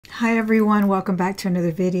Hi everyone, welcome back to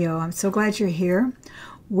another video. I'm so glad you're here.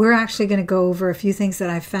 We're actually going to go over a few things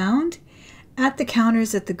that I found at the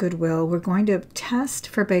counters at the Goodwill. We're going to test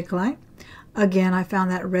for Bakelite. Again, I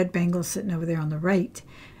found that red bangle sitting over there on the right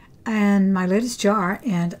and my latest jar,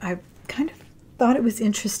 and I kind of thought it was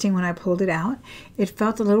interesting when I pulled it out. It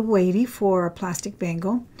felt a little weighty for a plastic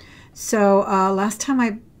bangle. So last time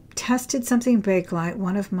I tested something Bakelite,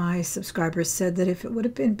 one of my subscribers said that if it would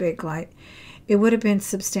have been Bakelite, it would have been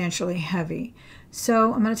substantially heavy.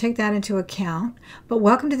 So I'm going to take that into account. But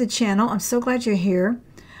welcome to the channel. I'm so glad you're here.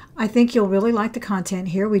 I think you'll really like the content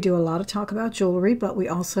here. We do a lot of talk about jewelry, but we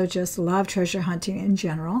also just love treasure hunting in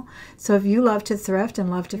general. So if you love to thrift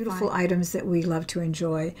and love to beautiful items that we love to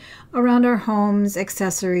enjoy around our homes,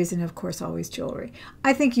 accessories, and of course always jewelry,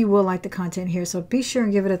 I think you will like the content here. So be sure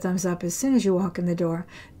and give it a thumbs up as soon as you walk in the door.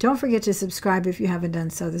 Don't forget to subscribe if you haven't done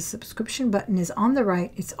so. The subscription button is on the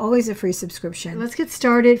right. It's always a free subscription. Let's get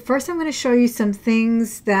started. First, I'm going to show you some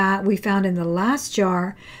things that we found in the last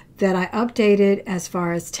jar that I updated as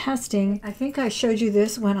far as testing. I think I showed you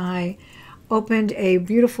this when I opened a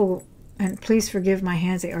beautiful, and please forgive my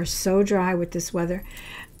hands, they are so dry with this weather,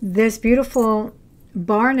 this beautiful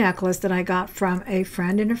bar necklace that I got from a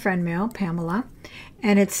friend in a friend mail, Pamela,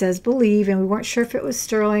 and it says Believe, and we weren't sure if it was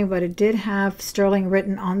sterling, but it did have sterling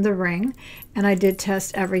written on the ring, and I did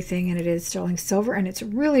test everything, and it is sterling silver, and it's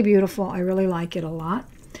really beautiful. I really like it a lot.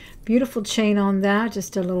 Beautiful chain on that,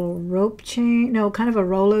 just a little rope chain, no, kind of a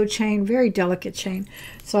Rolo chain, very delicate chain.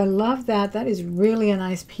 So I love that. That is really a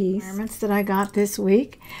nice piece. Garments that I got this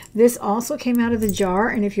week. This also came out of the jar,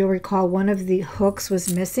 and if you'll recall, one of the hooks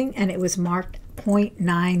was missing, and it was marked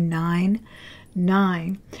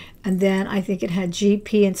 0.999. And then I think it had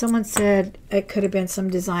GP, and someone said it could have been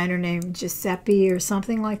some designer name, Giuseppe or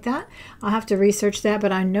something like that. I'll have to research that,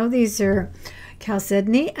 but I know these are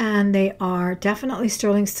chalcedony, and they are definitely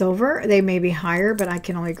sterling silver. They may be higher, but I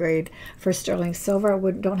can only grade for sterling silver. I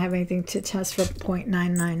don't have anything to test for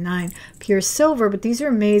 0.999 pure silver, but these are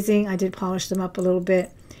amazing. I did polish them up a little bit.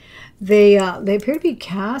 They appear to be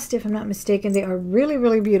cast, if I'm not mistaken. They are really,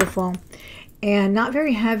 really beautiful and not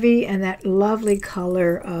very heavy, and that lovely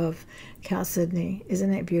color of chalcedony.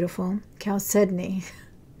 Isn't it beautiful? Chalcedony.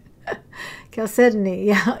 Chalcedony,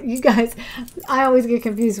 yeah, you guys, I always get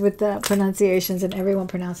confused with the pronunciations, and everyone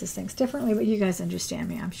pronounces things differently, but you guys understand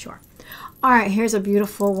me, I'm sure. All right, here's a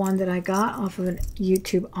beautiful one that I got off of a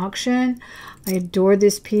YouTube auction. I adore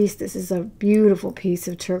this piece. This is a beautiful piece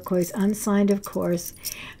of turquoise, unsigned, of course.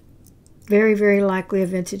 Very, very likely a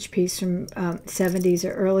vintage piece from 70s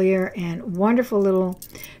or earlier, and wonderful little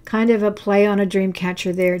kind of a play on a dream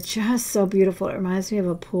catcher there. Just so beautiful. It reminds me of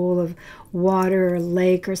a pool of water or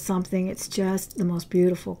lake or something. It's just the most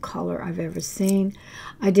beautiful color I've ever seen.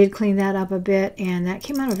 I did clean that up a bit, and that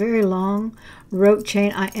came out a very long rope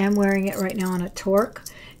chain. I am wearing it right now on a torque,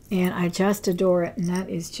 and I just adore it, and that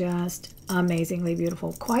is just amazingly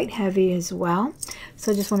beautiful. Quite heavy as well.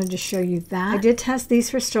 So I just wanted to show you that. I did test these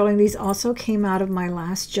for sterling. These also came out of my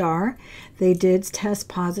last jar. They did test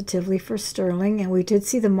positively for sterling, and we did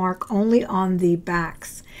see the mark only on the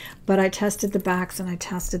backs. But I tested the backs and I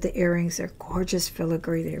tested the earrings. They're gorgeous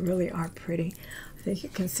filigree. They really are pretty. I think you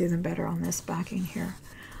can see them better on this backing here.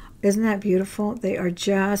 Isn't that beautiful? They are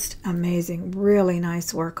just amazing. Really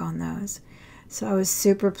nice work on those. So I was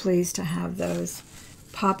super pleased to have those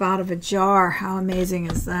pop out of a jar. How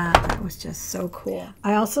amazing is that? That was just so cool.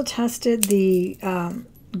 I also tested the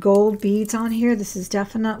gold beads on here. This is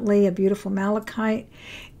definitely a beautiful malachite.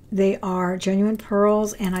 They are genuine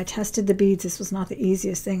pearls, and I tested the beads. This was not the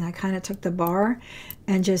easiest thing. I kind of took the bar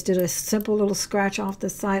and just did a simple little scratch off the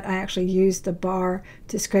side. I actually used the bar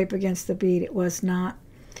to scrape against the bead. It was not,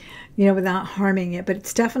 you know, without harming it, but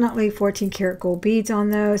it's definitely 14 karat gold beads on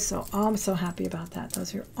those. So I'm so happy about that.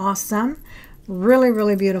 Those are awesome. Really,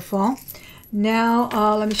 really beautiful. Now,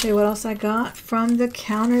 let me show you what else I got from the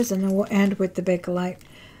counters, and then we'll end with the Bakelite,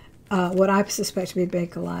 what I suspect to be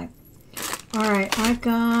Bakelite. All right, I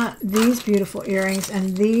got these beautiful earrings,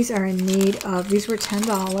 and these are in need of, these were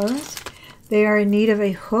 $10. They are in need of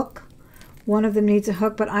a hook. One of them needs a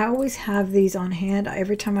hook, but I always have these on hand.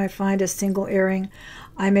 Every time I find a single earring,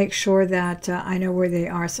 I make sure that I know where they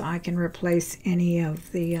are so I can replace any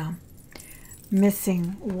of the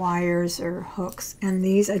missing wires or hooks. And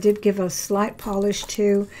these I did give a slight polish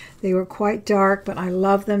to. They were quite dark, but I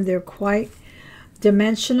love them. They're quite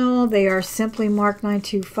dimensional. They are simply marked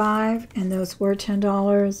 925, and those were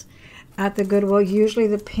 $10 at the Goodwill. Usually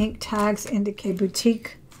the pink tags indicate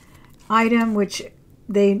boutique item, which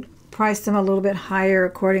they price them a little bit higher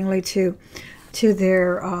accordingly to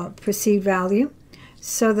their perceived value.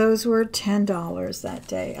 So those were $10 that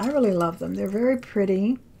day. I really love them. They're very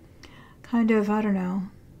pretty. kind of, I don't know,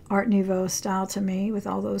 Art Nouveau style to me with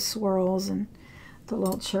all those swirls and the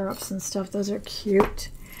little cherubs and stuff. Those are cute.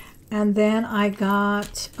 And then I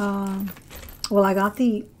got, well, I got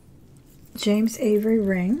the James Avery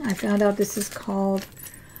ring. I found out this is called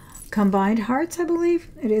Combined Hearts, I believe.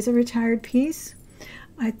 It is a retired piece.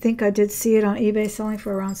 I think I did see it on eBay selling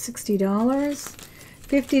for around $60.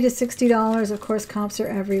 $50 to $60. Of course, comps are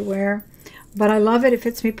everywhere. But I love it. It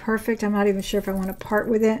fits me perfect. I'm not even sure if I want to part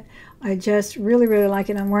with it. I just really, really like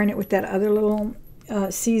it. I'm wearing it with that other little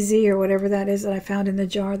CZ or whatever that is that I found in the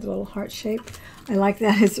jar, the little heart shape. I like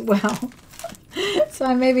that as well. So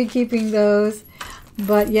I may be keeping those.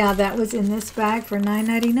 But yeah, that was in this bag for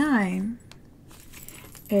 $9.99.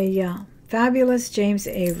 A fabulous James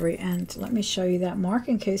Avery. And let me show you that mark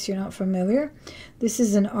in case you're not familiar. This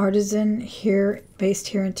is an artisan here, based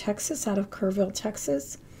here in Texas, out of Kerrville,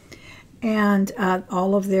 Texas. And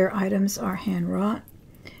all of their items are hand wrought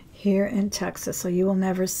here in Texas. So you will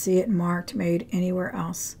never see it marked made anywhere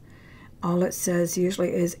else. All it says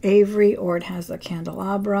usually is Avery, or it has the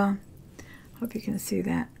candelabra. Hope you can see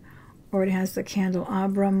that. Or it has the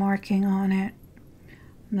candelabra marking on it.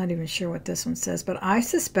 I'm not even sure what this one says, but I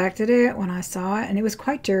suspected it when I saw it, and it was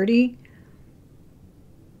quite dirty.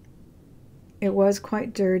 It was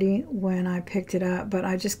quite dirty when I picked it up, but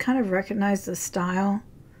I just kind of recognized the style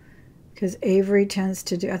because Avery tends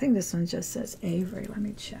to do, I think this one just says Avery. Let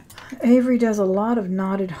me check. Avery does a lot of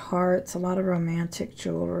knotted hearts, a lot of romantic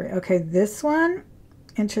jewelry. Okay, this one,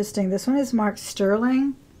 interesting. This one is marked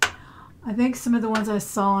sterling. I think some of the ones I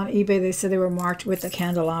saw on eBay, they said they were marked with the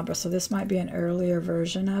candelabra, so this might be an earlier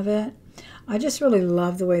version of it. I just really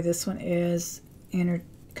love the way this one is.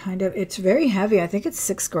 Kind of, it's very heavy. I think it's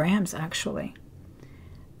 6 grams actually.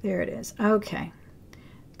 There it is. Okay,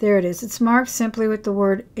 there it is. It's marked simply with the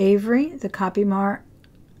word Avery, the copyright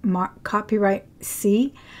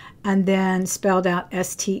C, and then spelled out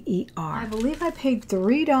S-T-E-R. I believe I paid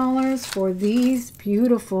 $3 for these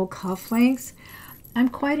beautiful cufflinks. I'm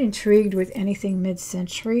quite intrigued with anything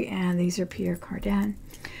mid-century, and these are Pierre Cardin.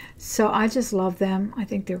 So I just love them. I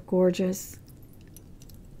think they're gorgeous.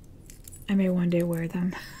 I may one day wear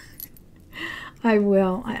them. I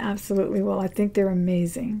will. I absolutely will. I think they're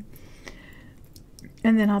amazing.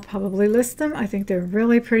 And then I'll probably list them. I think they're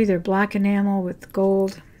really pretty. They're black enamel with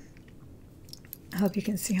gold. I hope you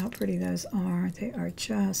can see how pretty those are. They are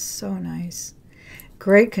just so nice.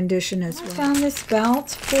 Great condition as well. I found this belt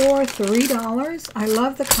for $3. I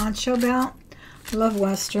love the concho belt. I love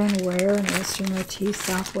Western wear and Western motifs,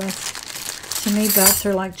 Southwest. To me, belts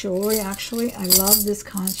are like jewelry, actually. I love this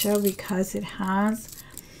concho because it has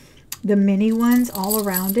the mini ones all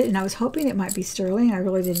around it. And I was hoping it might be sterling. I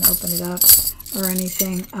really didn't open it up or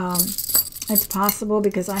anything. It's possible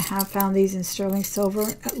because I have found these in sterling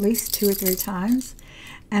silver at least 2 or 3 times.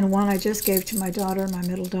 And one I just gave to my daughter, my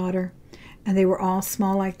middle daughter. And they were all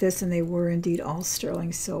small like this, and they were indeed all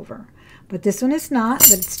sterling silver. But this one is not,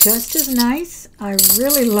 but it's just as nice. I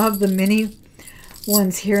really love the mini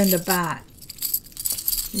ones here in the back.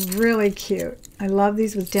 Really cute. I love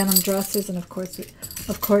these with denim dresses, and of course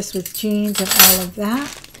with jeans and all of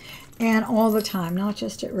that. And all the time, not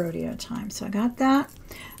just at rodeo time. So I got that.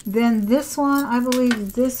 Then this one, I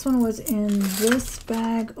believe this one was in this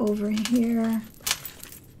bag over here.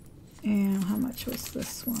 And how much was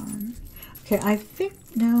this one? Okay, I think,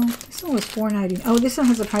 no, this one was $4.90. Oh, this one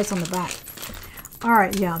has a price on the back. All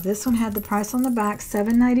right, yeah, this one had the price on the back,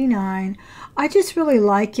 $7.99. I just really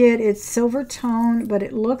like it. It's silver tone, but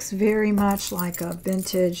it looks very much like a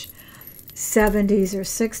vintage 70s or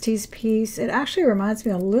 60s piece. It actually reminds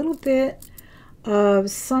me a little bit of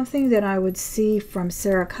something that I would see from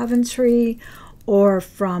Sarah Coventry or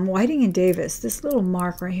from Whiting and Davis. This little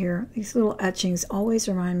mark right here, these little etchings always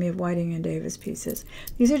remind me of Whiting and Davis pieces.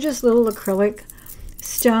 These are just little acrylic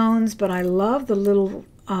stones, but I love the little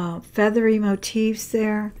feathery motifs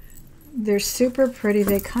there. They're super pretty.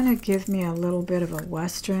 They kind of give me a little bit of a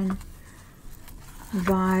Western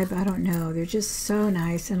vibe. I don't know. They're just so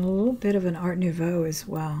nice, and a little bit of an Art Nouveau as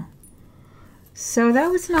well. So that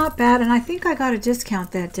was not bad, and I think I got a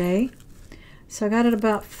discount that day. So I got it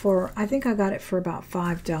I think I got it for about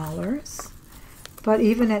 $5. But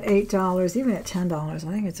even at $8, even at $10, I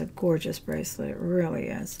think it's a gorgeous bracelet. It really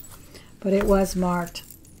is. But it was marked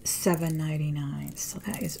 $7.99. So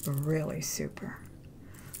that is really super.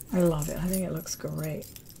 I love it. I think it looks great.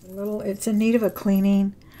 It's in need of a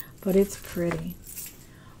cleaning, but it's pretty.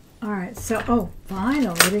 All right, so, oh,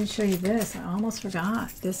 vinyl. I didn't show you this. I almost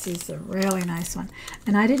forgot. This is a really nice one.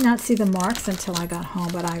 And I did not see the marks until I got home,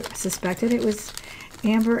 but I suspected it was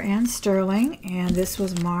amber and sterling, and this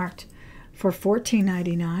was marked for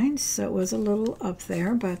 $14.99, so it was a little up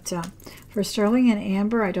there, but for sterling and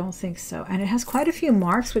amber, I don't think so. And it has quite a few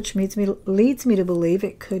marks, which leads me to believe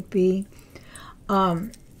it could be,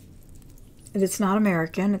 it's not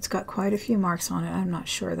American. It's got quite a few marks on it. I'm not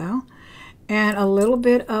sure, though. And a little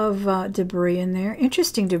bit of debris in there.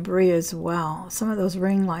 Interesting debris as well. Some of those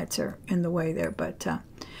ring lights are in the way there, but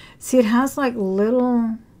see, it has like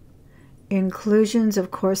little inclusions, of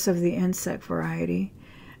course, of the insect variety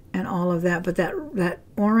and all of that, but that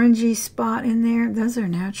orangey spot in there, those are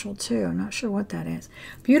natural too. I'm not sure what that is.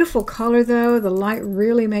 Beautiful color though. The light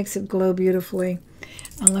really makes it glow beautifully.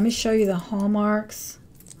 And let me show you the hallmarks.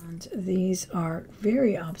 And these are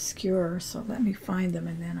very obscure, so let me find them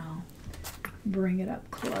and then I'll bring it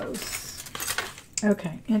up close.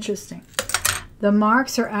 Okay, interesting. The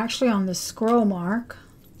marks are actually on the scroll mark,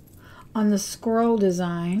 on the scroll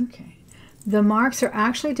design. Okay. The marks are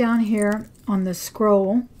actually down here on the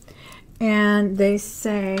scroll, and they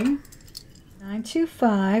say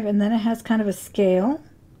 925, and then it has kind of a scale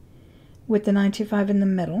with the 925 in the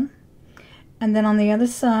middle. And then on the other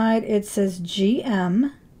side, it says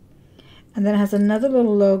GM, and then it has another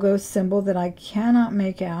little logo symbol that I cannot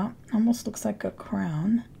make out. Almost looks like a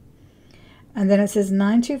crown. And then it says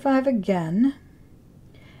 925 again,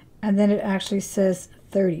 and then it actually says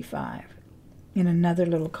 35 in another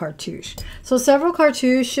little cartouche. So several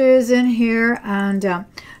cartouches in here and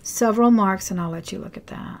several marks, and I'll let you look at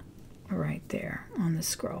that right there on the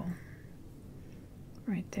scroll.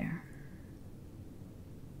 Right there.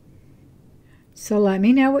 So let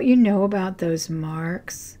me know what you know about those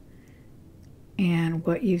marks and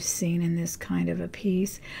what you've seen in this kind of a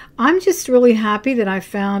piece. I'm just really happy that I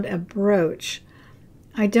found a brooch.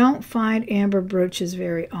 I don't find amber brooches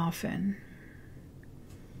very often.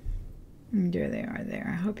 And there they are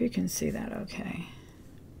there. I hope you can see that okay.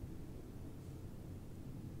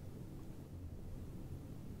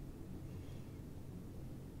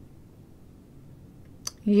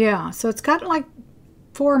 Yeah, so it's got like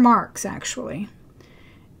 4 marks actually.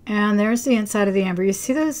 And there's the inside of the amber. You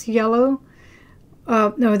see those yellow,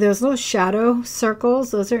 no, those little shadow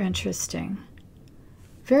circles? Those are interesting.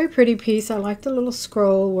 Very pretty piece. I like the little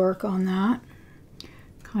scroll work on that.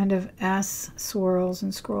 Kind of S swirls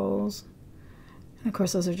and scrolls. And of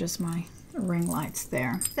course, those are just my ring lights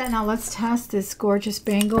there. Now let's test this gorgeous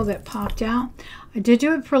bangle that popped out. I did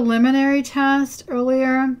do a preliminary test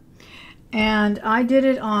earlier, and I did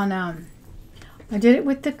it on, I did it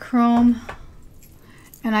with the chrome,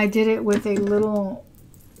 and I did it with a little,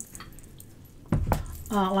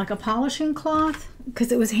 like a polishing cloth,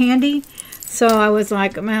 because it was handy. So I was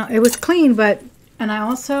like, it was clean, but, and I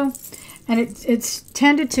also, and it's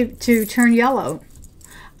tended to turn yellow.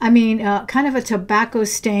 I mean, kind of a tobacco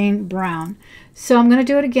stain brown. So I'm going to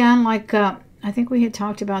do it again, like I think we had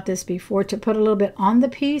talked about this before, to put a little bit on the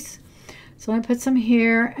piece. So I put some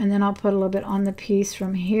here, and then I'll put a little bit on the piece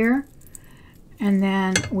from here, and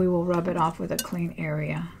then we will rub it off with a clean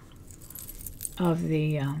area of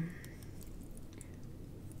the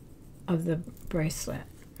bracelet.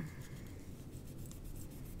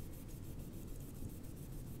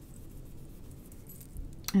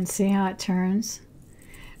 And see how it turns.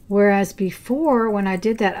 Whereas before, when I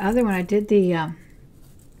did that other one, I did the, let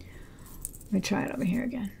me try it over here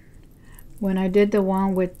again. When I did the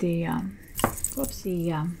one with the,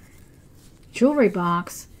 jewelry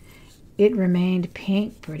box, it remained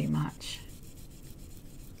pink pretty much.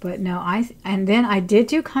 But no, and then I did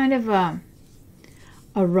do kind of a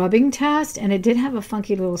rubbing test, and it did have a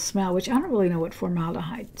funky little smell, which I don't really know what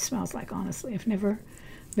formaldehyde smells like, honestly. I've never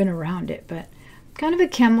been around it, but kind of a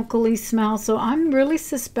chemically smell. So I'm really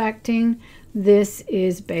suspecting this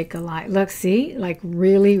is Bakelite. Look, see, like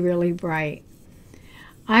really, really bright.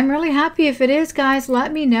 I'm really happy if it is, guys.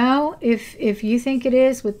 Let me know if you think it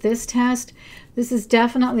is with this test. This is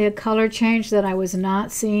definitely a color change that I was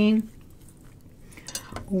not seeing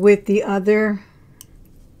with the other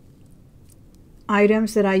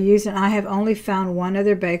items that I use, and I have only found one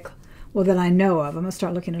other well, that I know of. I'm gonna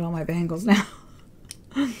start looking at all my bangles now.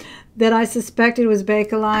 That I suspected was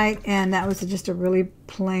Bakelite, and that was just a really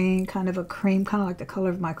plain kind of a cream, kind of like the color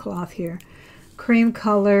of my cloth here, cream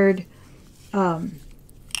colored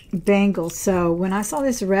bangle. So when I saw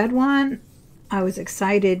this red one, I was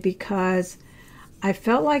excited because I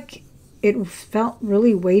felt like it felt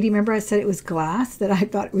really weighty. Remember I said it was glass, that I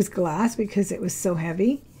thought it was glass because it was so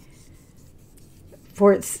heavy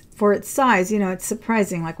for its size. You know, it's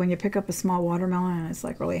surprising, like when you pick up a small watermelon and it's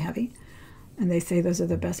like really heavy. And they say those are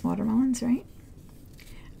the best watermelons, right?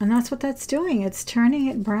 And that's what that's doing. It's turning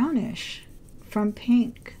it brownish from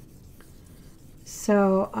pink.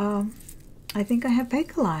 So I think I have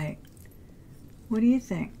Bakelite. What do you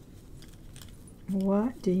think?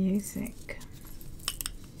 What do you think?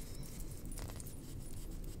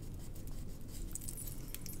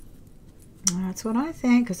 That's what I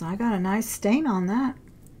think, because I got a nice stain on that.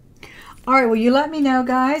 All right, well, you let me know,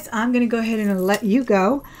 guys. I'm going to go ahead and let you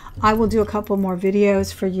go. I will do a couple more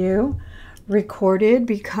videos for you recorded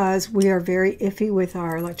because we are very iffy with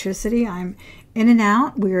our electricity. I'm in and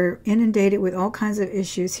out. We're inundated with all kinds of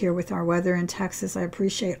issues here with our weather in Texas. I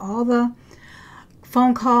appreciate all the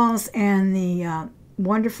phone calls and the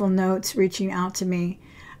wonderful notes reaching out to me,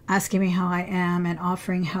 asking me how I am and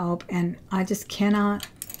offering help. And I just cannot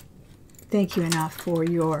thank you enough for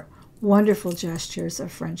your wonderful gestures of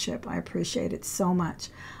friendship. I appreciate it so much.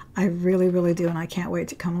 I really, really do. And I can't wait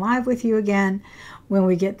to come live with you again when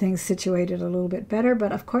we get things situated a little bit better.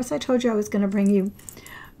 But of course, I told you I was going to bring you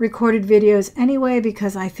recorded videos anyway,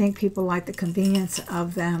 because I think people like the convenience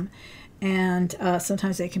of them. And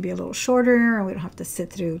sometimes they can be a little shorter and we don't have to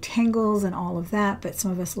sit through tangles and all of that. But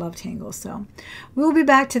some of us love tangles. So we'll be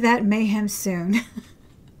back to that mayhem soon.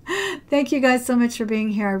 Thank you guys so much for being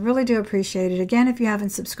here. I really do appreciate it. Again, if you haven't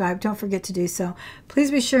subscribed, don't forget to do so.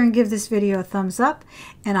 Please be sure and give this video a thumbs up,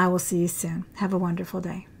 and I will see you soon. Have a wonderful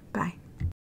day. Bye.